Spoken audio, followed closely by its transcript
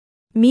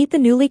Meet the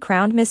newly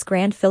crowned Miss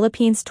Grand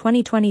Philippines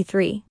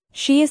 2023.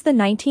 She is the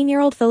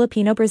 19-year-old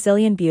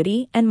Filipino-Brazilian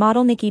beauty and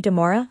model Nikki De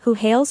Moura, who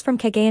hails from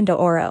Cagayan de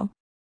Oro.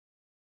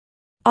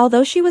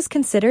 Although she was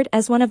considered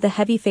as one of the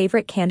heavy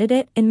favorite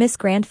candidate in Miss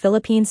Grand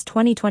Philippines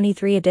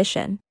 2023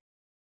 edition,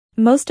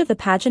 most of the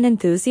pageant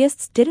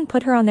enthusiasts didn't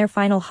put her on their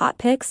final hot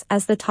picks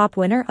as the top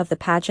winner of the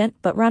pageant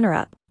but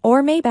runner-up,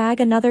 or may bag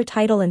another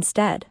title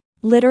instead.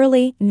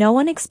 Literally, no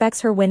one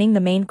expects her winning the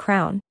main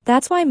crown.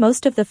 That's why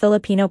most of the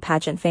Filipino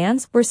pageant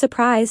fans were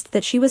surprised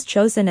that she was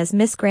chosen as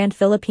Miss Grand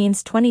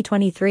Philippines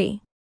 2023.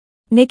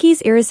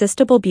 Nikki's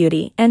irresistible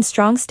beauty and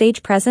strong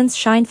stage presence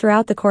shine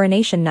throughout the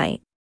coronation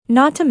night.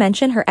 Not to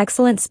mention her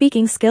excellent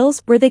speaking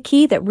skills were the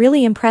key that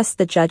really impressed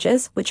the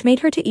judges, which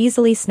made her to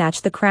easily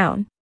snatch the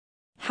crown.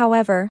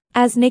 However,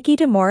 as Nikki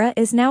De Moura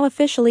is now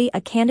officially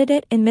a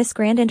candidate in Miss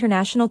Grand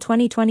International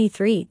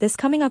 2023 this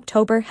coming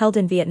October held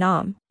in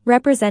Vietnam,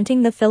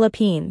 representing the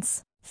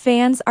Philippines,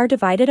 fans are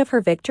divided if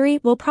her victory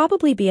will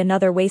probably be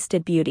another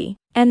wasted beauty,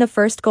 and the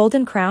first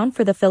golden crown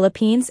for the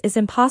Philippines is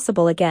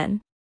impossible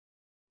again.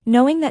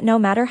 Knowing that no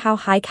matter how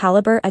high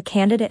caliber a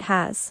candidate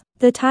has,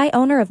 the Thai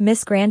owner of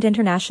Miss Grand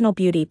International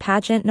Beauty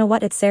Pageant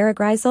Nawat at Sarah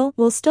Grizel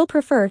will still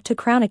prefer to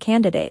crown a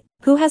candidate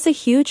who has a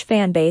huge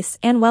fan base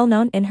and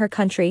well-known in her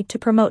country to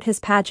promote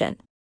his pageant.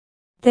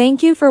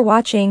 Thank you for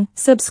watching.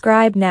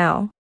 Subscribe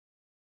now.